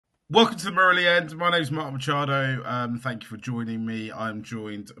Welcome to the Merrily End. My name is Mark Machado. Thank you for joining me. I'm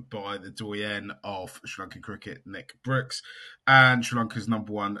joined by the doyen of Sri Lankan cricket, Nick Brookes, and Sri Lanka's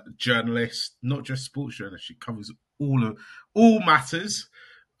number one journalist, not just sports journalist. She covers all matters.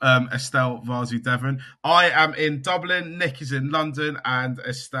 Estelle Vasudevan. I am in Dublin. Nick is in London, and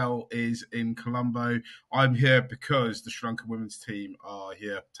Estelle is in Colombo. I'm here because the Sri Lankan women's team are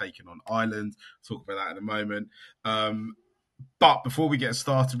here taking on Ireland. Talk about that in a moment. But before we get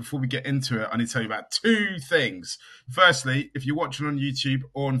started, before we get into it, I need to tell you about two things. Firstly, if you're watching on YouTube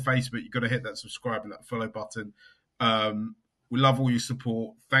or on Facebook, you've got to hit that subscribe and that follow button. We love all your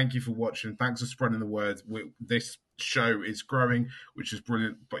support. Thank you for watching. Thanks for spreading the word. This show is growing, which is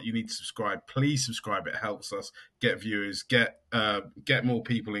brilliant, but you need to subscribe. Please subscribe. It helps us get viewers, get more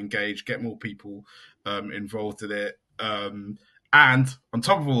people engaged, get more people involved in it. And on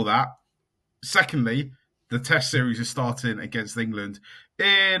top of all that, secondly, the Test series is starting against England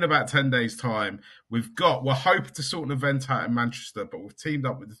in about 10 days' time. We're hoping to sort an event out in Manchester, but we've teamed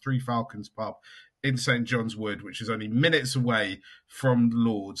up with the Three Falcons pub in St John's Wood, which is only minutes away from the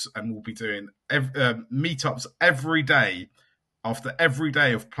Lords, and we'll be doing meetups every day after every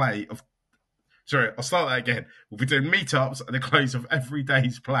day of play. I'll start that again. We'll be doing meetups at the close of every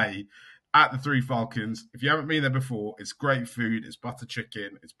day's play at the Three Falcons. If you haven't been there before, it's great food. It's butter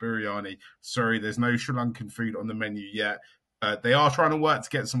chicken. It's biryani. Sorry, there's no Sri Lankan food on the menu yet. They are trying to work to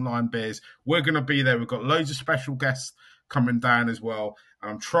get some lime beers. We're going to be there. We've got loads of special guests coming down as well.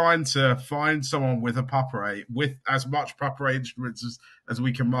 And I'm trying to find someone with a papare, with as much papare instruments as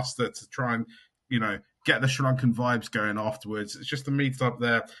we can muster to try and, get the Sri Lankan vibes going afterwards. It's just a meet up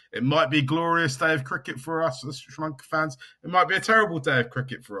there. It might be a glorious day of cricket for us as Sri Lankan fans. It might be a terrible day of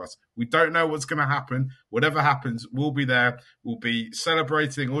cricket for us. We don't know what's going to happen. Whatever happens, we'll be there. We'll be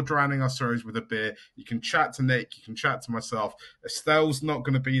celebrating or drowning our sorrows with a beer. You can chat to Nick. You can chat to myself. Estelle's not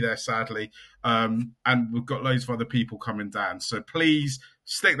going to be there, sadly. And we've got loads of other people coming down. So please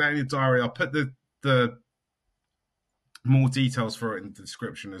stick that in your diary. I'll put the more details for it in the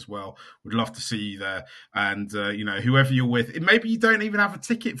description as well. Would love to see you there. And, whoever you're with, maybe you don't even have a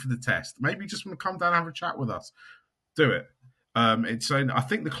ticket for the test. Maybe you just want to come down and have a chat with us. Do it. I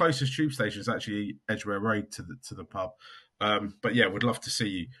think the closest tube station is actually Edgware Road to the pub. But yeah, would love to see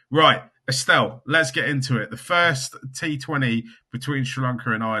you. Right, Estelle, let's get into it. The first T20 between Sri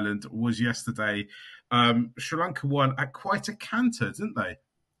Lanka and Ireland was yesterday. Sri Lanka won at quite a canter, didn't they?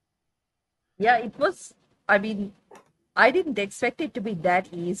 Yeah, it was. I didn't expect it to be that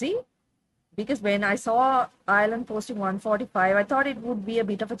easy because when I saw Ireland posting 145, I thought it would be a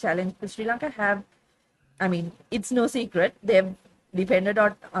bit of a challenge. Because Sri Lanka it's no secret, they've depended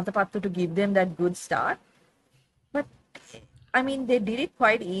on Antapattu to give them that good start. But, they did it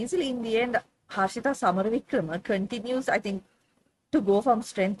quite easily in the end. Harshita Samaravikrama continues, I think, to go from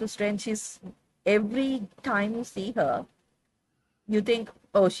strength to strength. Every time you see her, you think,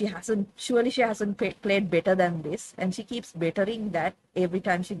 oh, she hasn't played better than this. And she keeps bettering that every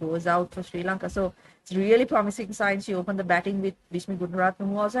time she goes out for Sri Lanka. So it's really promising signs. She opened the batting with Vishnu Gunaratne,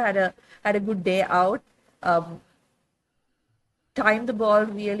 who also had a good day out. Timed the ball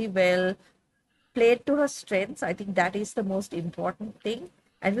really well, played to her strengths. I think that is the most important thing.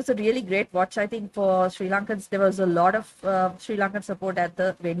 And it was a really great watch, I think, for Sri Lankans. There was a lot of Sri Lankan support at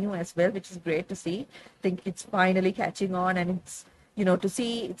the venue as well, which is great to see. I think it's finally catching on, and it's, to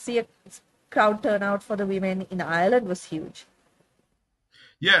see a crowd turnout for the women in Ireland was huge.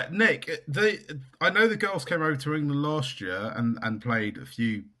 Yeah, Nick, I know the girls came over to England last year and played a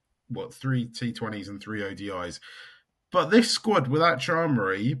few, 3 T20s and 3 ODIs. But this squad without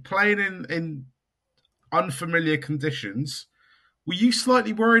Charmery, playing in unfamiliar conditions, were you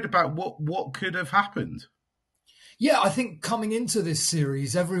slightly worried about what could have happened? Yeah, I think coming into this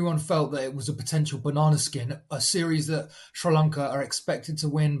series, everyone felt that it was a potential banana skin, a series that Sri Lanka are expected to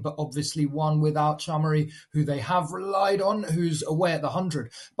win, but obviously one without Chamari, who they have relied on, who's away at the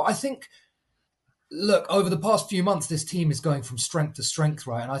 100. But I think, look, over the past few months, this team is going from strength to strength,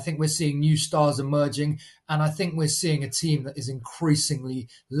 right? And I think we're seeing new stars emerging. And I think we're seeing a team that is increasingly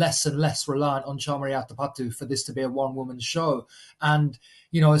less and less reliant on Chamari Atapattu for this to be a one-woman show. And,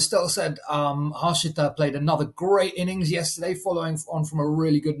 as Estelle said, Harshita played another great innings yesterday, following on from a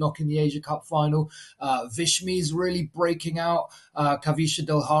really good knock in the Asia Cup final. Vishmi's really breaking out. Kavisha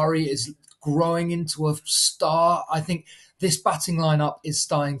Delhari is growing into a star. I think this batting lineup is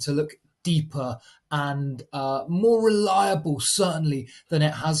starting to look deeper and more reliable, certainly, than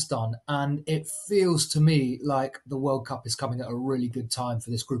it has done. And it feels to me like the World Cup is coming at a really good time for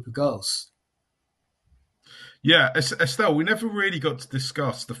this group of girls. Yeah, Estelle, we never really got to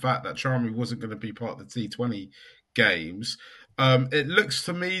discuss the fact that Charmy wasn't going to be part of the T20 games. It looks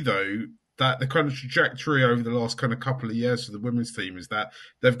to me, though, that the kind of trajectory over the last kind of couple of years for the women's team is that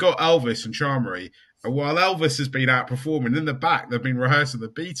they've got Elvis and Charmery, and while Elvis has been outperforming, in the back they've been rehearsing the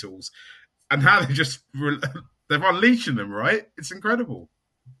Beatles, and now they're unleashing them. Right? It's incredible.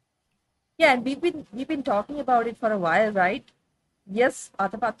 Yeah, and we've been talking about it for a while, right? Yes,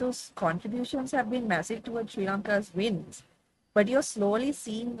 Atapattu's contributions have been massive towards Sri Lanka's wins, but you're slowly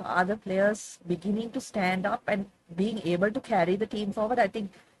seeing other players beginning to stand up and being able to carry the team forward. I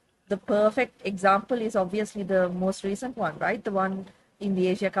think the perfect example is obviously the most recent one, right? The one in the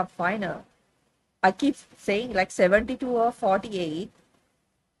Asia Cup final. I keep saying like 72 or 48.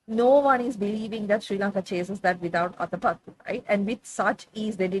 No one is believing that Sri Lanka chases that without Atapattu, right? And with such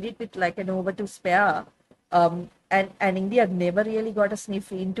ease, they did it with like an over to spare. And India never really got a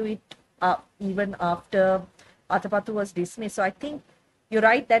sniff into it, even after Atapattu was dismissed. So I think you're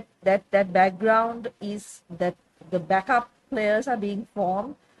right that background is that the backup players are being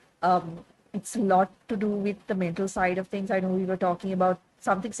formed. It's a lot to do with the mental side of things. I know we were talking about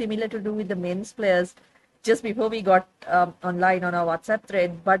something similar to do with the men's players just before we got online on our WhatsApp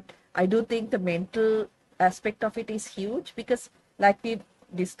thread. But I do think the mental aspect of it is huge because, like we've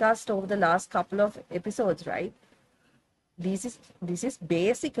discussed over the last couple of episodes, right? This is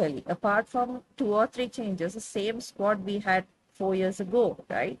basically, apart from 2 or 3 changes, the same squad we had 4 years ago,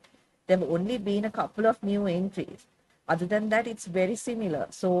 right? There have only been a couple of new entries. Other than that, it's very similar.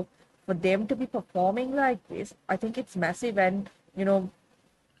 So for them to be performing like this, I think it's massive, and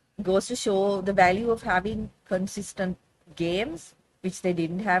goes to show the value of having consistent games, which they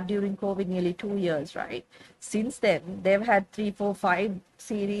didn't have during COVID nearly 2 years, right? Since then, they've had 3, 4, 5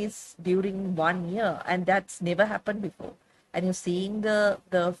 series during 1 year, and that's never happened before. And you're seeing the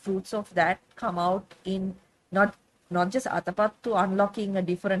fruits of that come out in not just Atapattu unlocking a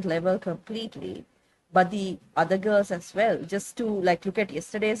different level completely, but the other girls as well. Just to like look at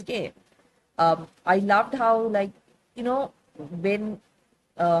yesterday's game, I loved how when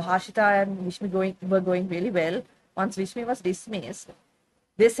Harshita and Vishmi were going really well. Once Vishmi was dismissed,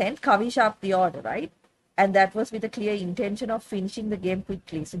 they sent Kavisha up the order, right? And that was with a clear intention of finishing the game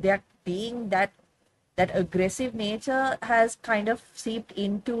quickly. So they are being that aggressive nature has kind of seeped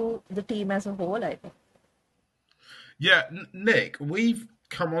into the team as a whole, I think. Yeah, Nick, we've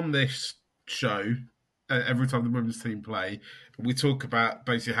come on this show every time the women's team play. We talk about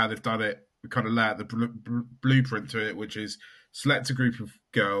basically how they've done it. We kind of lay out the blueprint to it, which is select a group of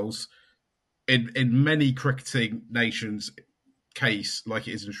girls. In many cricketing nations' case, like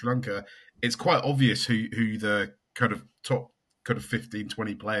it is in Sri Lanka, it's quite obvious who the kind of top kind of 15,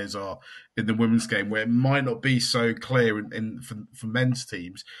 20 players are in the women's game, where it might not be so clear for men's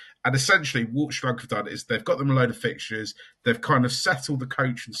teams. And essentially what Sri Lanka have done is they've got them a load of fixtures, they've kind of settled the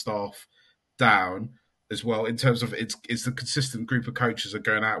coach and staff down as well, in terms of it's the consistent group of coaches are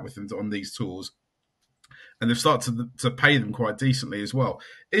going out with them on these tours. And they've started to pay them quite decently as well.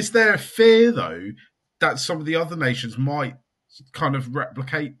 Is there a fear, though, that some of the other nations might kind of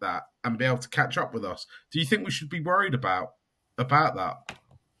replicate that and be able to catch up with us? Do you think we should be worried about that?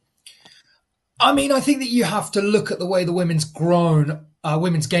 I mean, I think that you have to look at the way the women's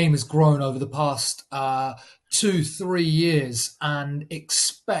game has grown over the past 2-3 years and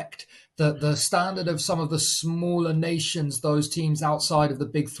expect that the standard of some of the smaller nations, those teams outside of the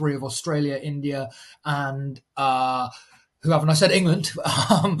big three of Australia, India, and who haven't I said England?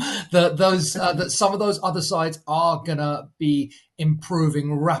 That some of those other sides are gonna be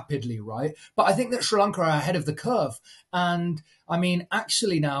improving rapidly, right? But I think that Sri Lanka are ahead of the curve. And I mean,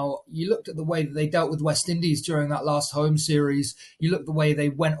 actually now, you looked at the way that they dealt with West Indies during that last home series. You look at the way they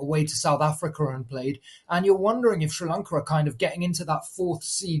went away to South Africa and played. And you're wondering if Sri Lanka are kind of getting into that 4th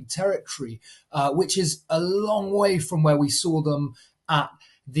seed territory, which is a long way from where we saw them at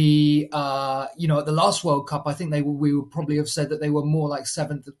the at the last World Cup. I think we would probably have said that they were more like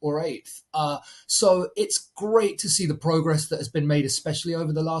 7th or 8th. So it's great to see the progress that has been made, especially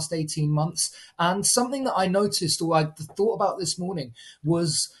over the last 18 months. And something that I noticed, or I thought about this morning,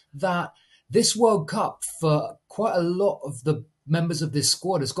 was that this World Cup, for quite a lot of the members of this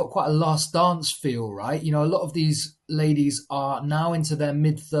squad, has got quite a last dance feel, right? A lot of these ladies are now into their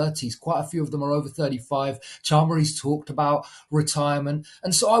mid-30s. Quite a few of them are over 35. Chalmeri's talked about retirement.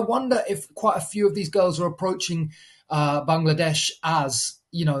 And so I wonder if quite a few of these girls are approaching Bangladesh as,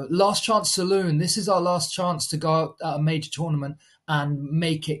 last chance saloon. This is our last chance to go out at a major tournament and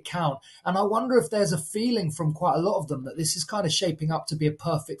make it count. And I wonder if there's a feeling from quite a lot of them that this is kind of shaping up to be a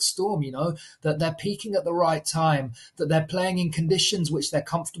perfect storm, that they're peaking at the right time, that they're playing in conditions which they're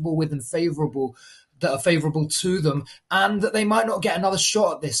comfortable with and favourable, that are favourable to them, and that they might not get another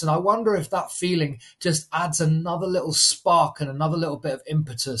shot at this. And I wonder if that feeling just adds another little spark and another little bit of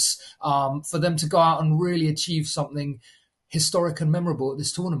impetus for them to go out and really achieve something historic and memorable at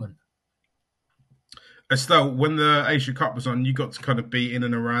this tournament. Estelle, when the Asia Cup was on, you got to kind of be in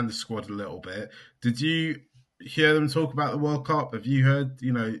and around the squad a little bit. Did you hear them talk about the World Cup? Have you heard,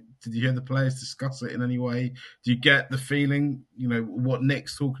 did you hear the players discuss it in any way? Do you get the feeling, what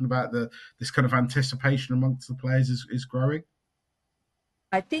Nick's talking about, this kind of anticipation amongst the players is growing?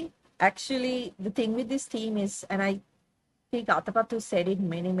 I think actually the thing with this team is, and I think Atapattu said it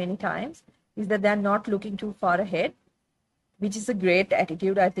many, many times, is that they're not looking too far ahead, which is a great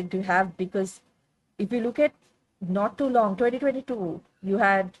attitude, I think, to have, because if you look at not too long, 2022, you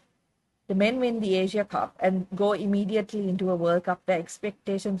had the men win the Asia Cup and go immediately into a World Cup where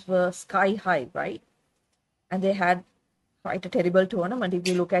expectations were sky high, right? And they had quite a terrible tournament if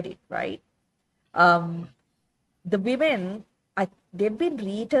you look at it, right? The women, they've been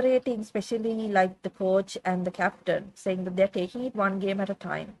reiterating, especially like the coach and the captain, saying that they're taking it one game at a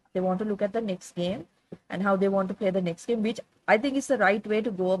time. They want to look at the next game and how they want to play the next game, which I think is the right way to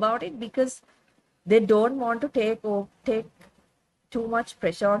go about it, because they don't want to take too much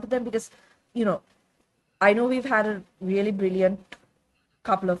pressure onto them, because, I know we've had a really brilliant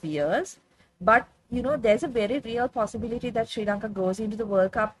couple of years, but, there's a very real possibility that Sri Lanka goes into the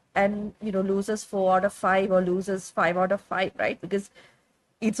World Cup and, loses 4 out of 5 or loses 5 out of 5, right? Because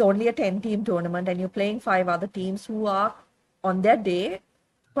it's only a 10-team tournament and you're playing 5 other teams who are, on their day,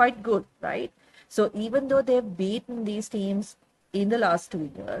 quite good, right? So even though they've beaten these teams in the last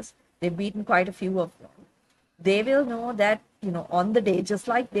 2 years, they've beaten quite a few of them, they will know that, on the day, just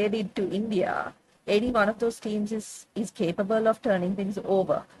like they did to India, any one of those teams is capable of turning things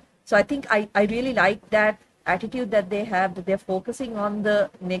over. So I think I really like that attitude that they have, that they're focusing on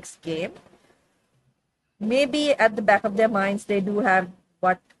the next game. Maybe at the back of their minds, they do have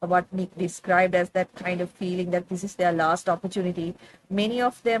what Nick described as that kind of feeling that this is their last opportunity. Many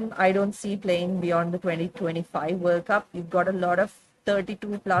of them I don't see playing beyond the 2025 World Cup. You've got a lot of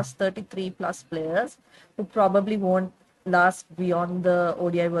 32 plus, 33 plus players who probably won't last beyond the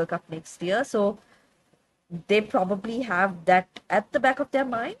ODI World Cup next year. So they probably have that at the back of their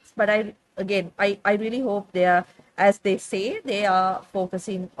minds. But I really hope they are, as they say, they are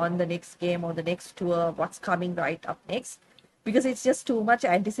focusing on the next game or the next tour, what's coming right up next, because it's just too much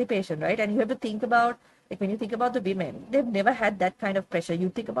anticipation, right? And you have to think about, like, when you think about the women, they've never had that kind of pressure. You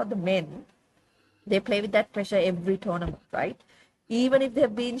think about the men, they play with that pressure every tournament, right? Even if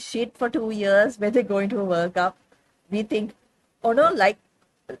they've been shit for 2 years when they go into a World Cup, we think, oh no, like,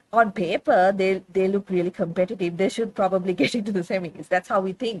 on paper, they look really competitive. They should probably get into the semis. That's how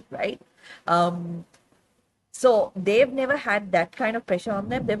we think, right? So they've never had that kind of pressure on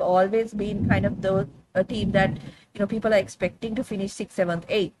them. They've always been kind of a team that, people are expecting to finish 6th, 7th,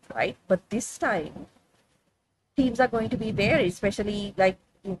 8th, right? But this time, teams are going to be varied, especially like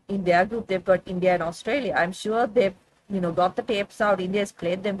in their group, they've got India and Australia. I'm sure they've, got the tapes out. India has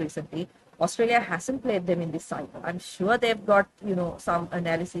played them recently. Australia hasn't played them in this cycle. I'm sure they've got, some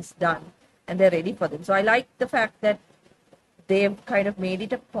analysis done and they're ready for them. So I like the fact that they've kind of made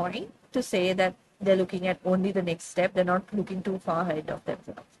it a point to say that they're looking at only the next step. They're not looking too far ahead of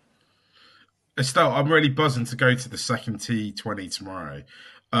themselves. Estelle, I'm really buzzing to go to the second T20 tomorrow.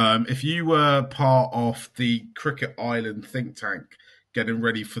 If you were part of the Cricket Island think tank getting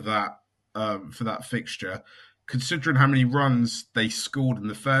ready for that fixture, considering how many runs they scored in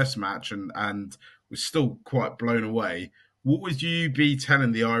the first match and was still quite blown away, what would you be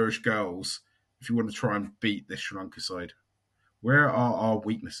telling the Irish girls if you want to try and beat this Sri Lanka side? Where are our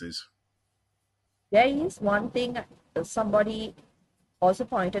weaknesses? There is one thing somebody also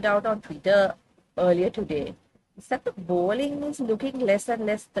pointed out on Twitter earlier today, is that the bowling is looking less and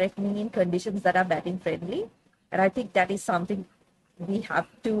less threatening in conditions that are batting friendly. And I think that is something we have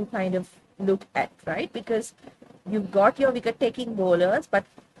to kind of look at, right? Because you've got your wicket-taking bowlers, but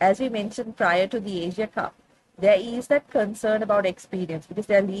as we mentioned prior to the Asia Cup, there is that concern about experience, because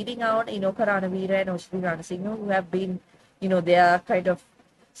they're leaving out Inoka Ranavira and Oshri Ranasinghe, who have been, they are kind of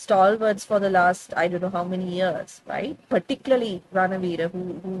stalwarts for the last, I don't know how many years, right? Particularly Ranavira,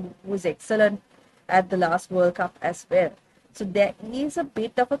 who was excellent at the last World Cup as well. So there is a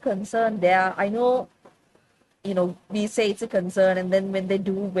bit of a concern there. I know, we say it's a concern, and then when they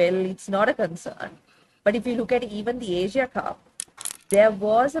do well, it's not a concern. But if you look at even the Asia Cup, there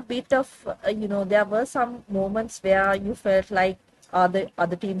was a bit of, there were some moments where you felt like, are the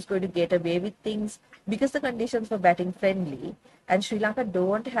other teams going to get away with things? Because the conditions were batting friendly, and Sri Lanka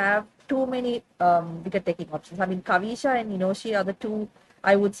don't have too many wicket-taking options. I mean, Kavisha and Inoshi are the two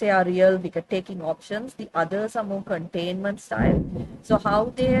I would say, are real wicket-taking options. The others are more containment style. So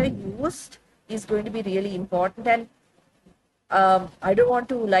how they are used is going to be really important. And I don't want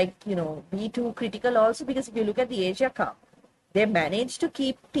to be too critical also, because if you look at the Asia Cup, they managed to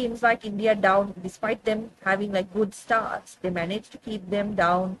keep teams like India down despite them having like good starts. They managed to keep them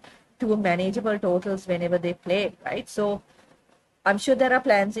down to manageable totals whenever they played, right? So I'm sure there are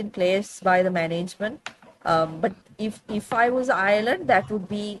plans in place by the management. But if I was Ireland, that would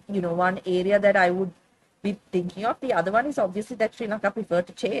be, one area that I would be thinking of. The other one is obviously that Sri Lanka prefer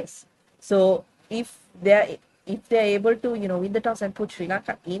to chase. So if they're able to, win the toss and put Sri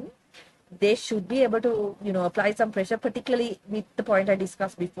Lanka in, they should be able to, apply some pressure, particularly with the point I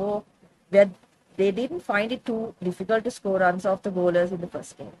discussed before, where they didn't find it too difficult to score runs off the bowlers in the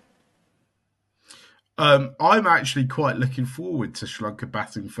first game. I'm actually quite looking forward to Sri Lanka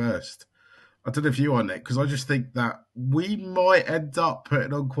batting first. I don't know if you are, Nick, because I just think that we might end up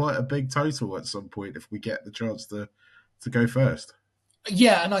putting on quite a big total at some point if we get the chance to go first.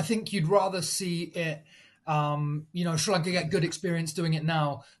 Yeah, and I think you'd rather see it, Sri Lanka get good experience doing it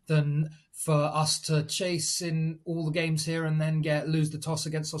now than for us to chase in all the games here and then lose the toss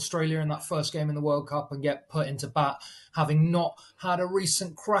against Australia in that first game in the World Cup and get put into bat, having not had a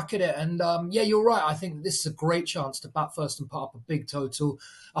recent crack at it. And yeah, you're right. I think this is a great chance to bat first and put up a big total.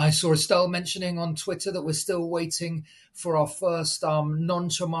 I saw Estelle mentioning on Twitter that we're still waiting for our first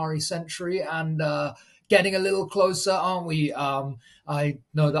non-Chamari century, and getting a little closer, aren't we? I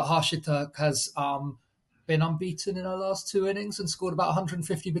know that Harshita has been unbeaten in her last 2 innings and scored about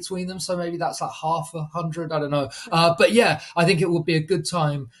 150 between them. So maybe that's like half 100. I don't know. But yeah, I think it would be a good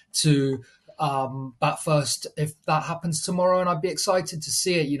time to bat first if that happens tomorrow. And I'd be excited to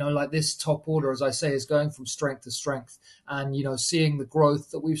see it, like this top order, as I say, is going from strength to strength. And, seeing the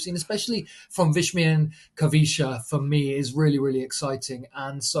growth that we've seen, especially from Vishmi and Kavisha, for me is really, really exciting.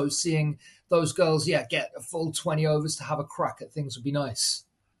 And so seeing those girls, get a full 20 overs to have a crack at things would be nice.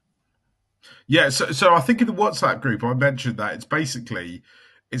 Yeah, so I think in the WhatsApp group I mentioned that it's basically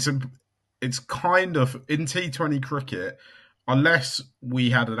it's kind of in T20 cricket, unless we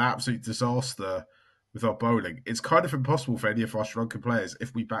had an absolute disaster with our bowling, it's kind of impossible for any of our Sri Lankan players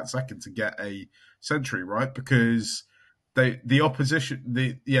if we bat second to get a century, right? Because the opposition,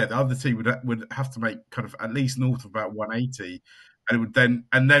 the other team would have to make kind of at least north of about 180, and it would then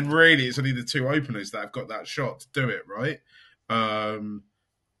really it's only the two openers that have got that shot to do it, right?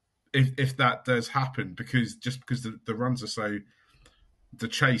 If that does happen, because the runs are so, the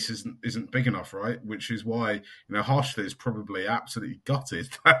chase isn't big enough, right? Which is why Harshita is probably absolutely gutted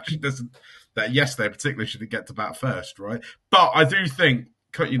that she doesn't. That yesterday particularly she didn't get to bat first, right? But I do think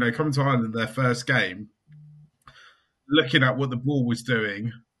coming to Ireland their first game, looking at what the ball was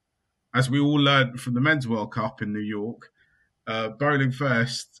doing, as we all learned from the Men's World Cup in New York, bowling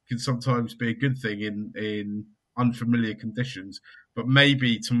first can sometimes be a good thing in unfamiliar conditions. But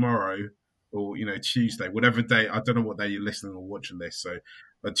maybe tomorrow or Tuesday, whatever day, I don't know what day you're listening or watching this. So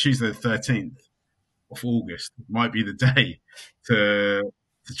Tuesday the 13th of August might be the day to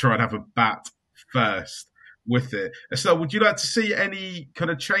try and have a bat first with it. So would you like to see any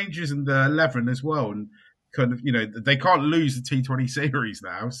kind of changes in the 11 as well? And kind of, they can't lose the T20 series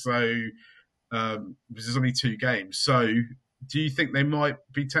now, so because there's only 2 games. So do you think they might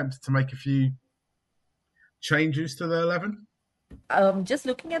be tempted to make a few changes to the 11? Just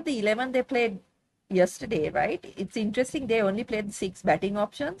looking at the 11 they played yesterday, right? It's interesting. They only played 6 batting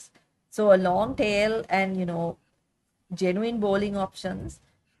options. So a long tail and, genuine bowling options.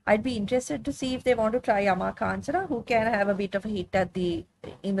 I'd be interested to see if they want to try Amar Kanchana, who can have a bit of a hit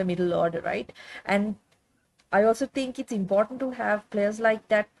in the middle order, right? And I also think it's important to have players like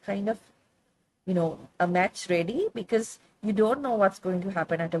that kind of, a match ready, because you don't know what's going to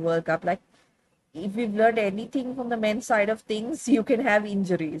happen at a World Cup. Like, if we've learned anything from the men's side of things, you can have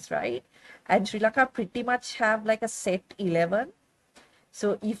injuries, right? And Sri Lanka pretty much have like a set 11.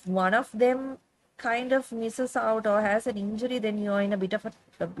 So if one of them kind of misses out or has an injury, then you're in a bit of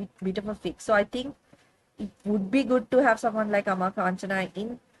a fix. So I think it would be good to have someone like Amar Kanchana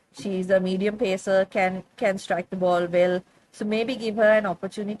in. She's a medium pacer, can strike the ball well. So maybe give her an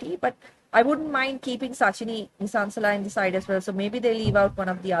opportunity. But I wouldn't mind keeping Sachini Nisansala in the side as well. So maybe they leave out one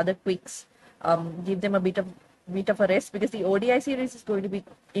of the other quicks. Give them a bit of a rest, because the ODI series is going to be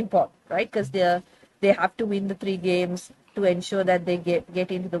important, right? Because they have to win the 3 games to ensure that they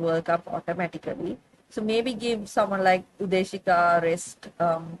get into the World Cup automatically. So maybe give someone like Udeshika a rest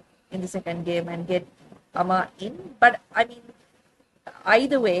in the second game and get Ama in. But I mean,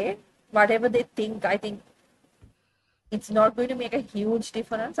 either way, whatever they think, I think it's not going to make a huge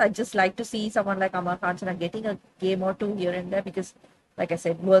difference. I just like to see someone like Amar Kanchana getting a game or 2 here and there, because like I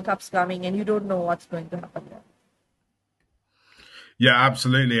said, World Cup's coming and you don't know what's going to happen there. Yeah,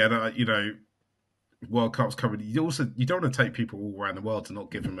 absolutely. And, World Cup's coming. You don't want to take people all around the world to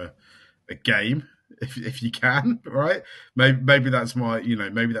not give them a game if you can, right? Maybe that's my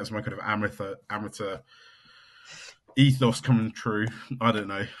kind of amateur ethos coming true. I don't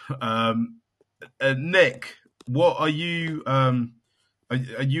know. Nick, what are you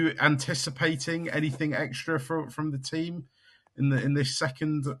are you anticipating anything extra from the team in this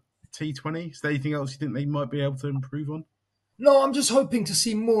second T20? Is there anything else you think they might be able to improve on? No, I'm just hoping to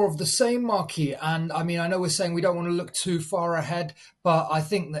see more of the same, Marquis. And I mean, I know we're saying we don't want to look too far ahead, but I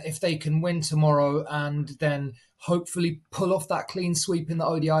think that if they can win tomorrow and then hopefully pull off that clean sweep in the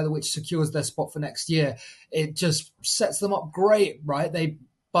ODI, which secures their spot for next year, it just sets them up great, right?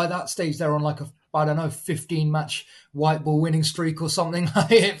 By that stage, they're on like I don't know, 15 match white ball winning streak or something,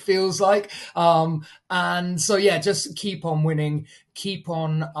 it feels like. And so, yeah, just keep on winning, keep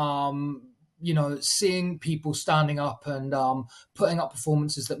on, seeing people standing up and putting up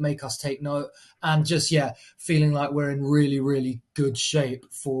performances that make us take note, and just, feeling like we're in really, really good shape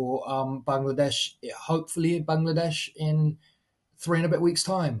for Bangladesh, hopefully Bangladesh in 3 and a bit weeks'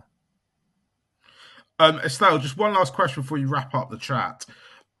 time. Estelle, just one last question before you wrap up the chat.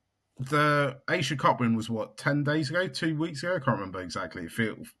 The Asia Cup win was, 10 days ago, 2 weeks ago? I can't remember exactly. It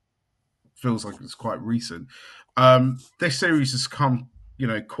feels like it's quite recent. This series has come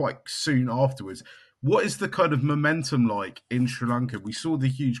quite soon afterwards. What is the kind of momentum like in Sri Lanka? We saw the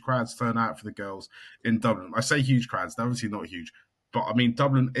huge crowds turn out for the girls in Dublin. I say huge crowds, they're obviously not huge, but I mean,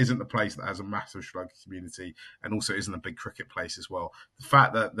 Dublin isn't a place that has a massive Sri Lankan community and also isn't a big cricket place as well. The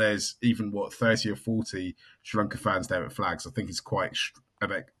fact that there's even, 30 or 40 Sri Lankan fans there at Flags, I think is quite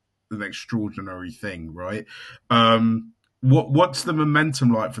an extraordinary thing, right? What's the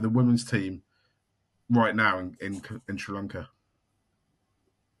momentum like for the women's team right now in Sri Lanka?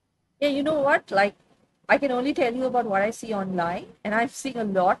 Yeah, you know what? Like, I can only tell you about what I see online, and I've seen a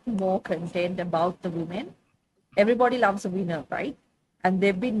lot more content about the women. Everybody loves a winner, right? And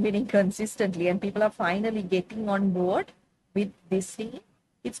they've been winning consistently, and people are finally getting on board with this team.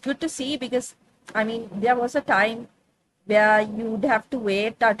 It's good to see because, I mean, there was a time where you'd have to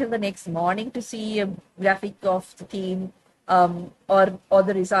wait until the next morning to see a graphic of the team or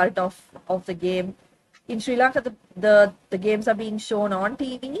the result of the game. In Sri Lanka, the games are being shown on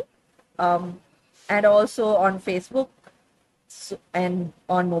TV and also on Facebook and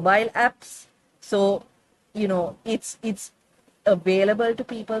on mobile apps. So, it's available to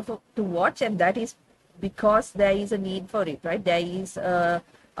people to watch, and that is because there is a need for it, right? There is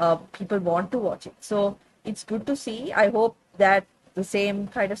people want to watch it. So it's good to see. I hope that the same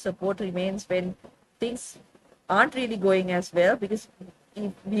kind of support remains when things aren't really going as well, because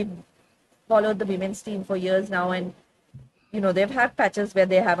we've followed the women's team for years now, and they've had patches where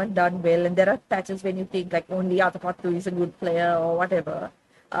they haven't done well, and there are patches when you think like only Atapattu is a good player or whatever.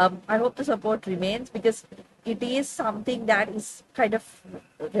 I hope the support remains because it is something that is kind of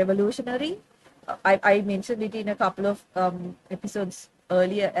revolutionary. I mentioned it in a couple of episodes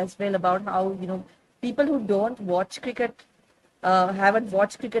earlier as well about how, people who don't watch cricket, haven't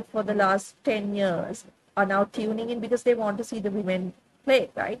watched cricket for the last 10 years, are now tuning in because they want to see the women play,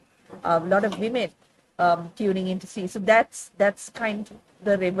 right? A lot of women tuning in to see. So that's kind of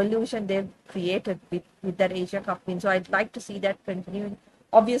the revolution they've created with that Asia Cup win. So I'd like to see that continuing.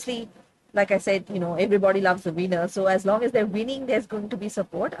 Obviously, like I said, everybody loves the winner. So as long as they're winning, there's going to be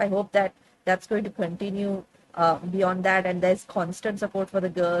support. I hope that that's going to continue beyond that, and there's constant support for the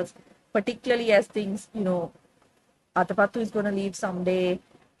girls, particularly as things, Atapattu is going to leave someday,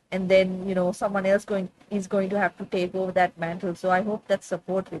 and then, someone else is going to have to take over that mantle. So I hope that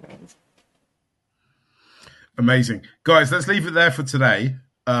support remains. Amazing. Guys, let's leave it there for today.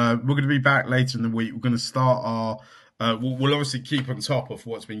 We're going to be back later in the week. We're going to start our... we'll obviously keep on top of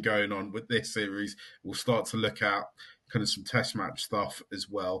what's been going on with this series. We'll start to look at kind of some test match stuff as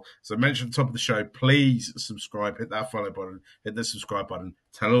well. So I mentioned at the top of the show, please subscribe, hit that follow button, hit the subscribe button,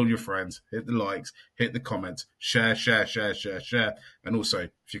 tell all your friends, hit the likes, hit the comments, share. And also,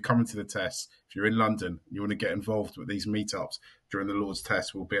 if you're coming to the tests, if you're in London, you want to get involved with these meetups during the Lord's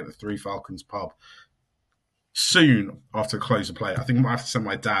Test, we'll be at the Three Falcons pub soon after close of play. I think I might have to send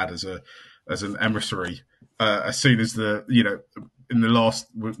my dad as an emissary as soon as in the last,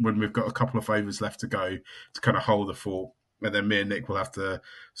 when we've got a couple of favours left to go to kind of hold the fort, and then me and Nick will have to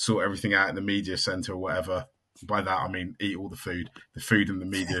sort everything out in the media centre or whatever. By that I mean eat all the food. The food in the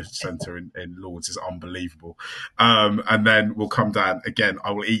media centre in Lords is unbelievable. And then we'll come down again.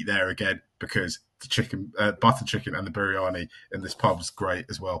 I will eat there again because the chicken, butter chicken, and the biryani in this pub is great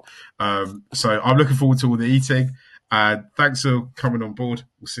as well. So I'm looking forward to all the eating. And thanks for coming on board.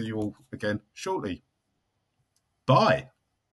 We'll see you all again shortly. Bye.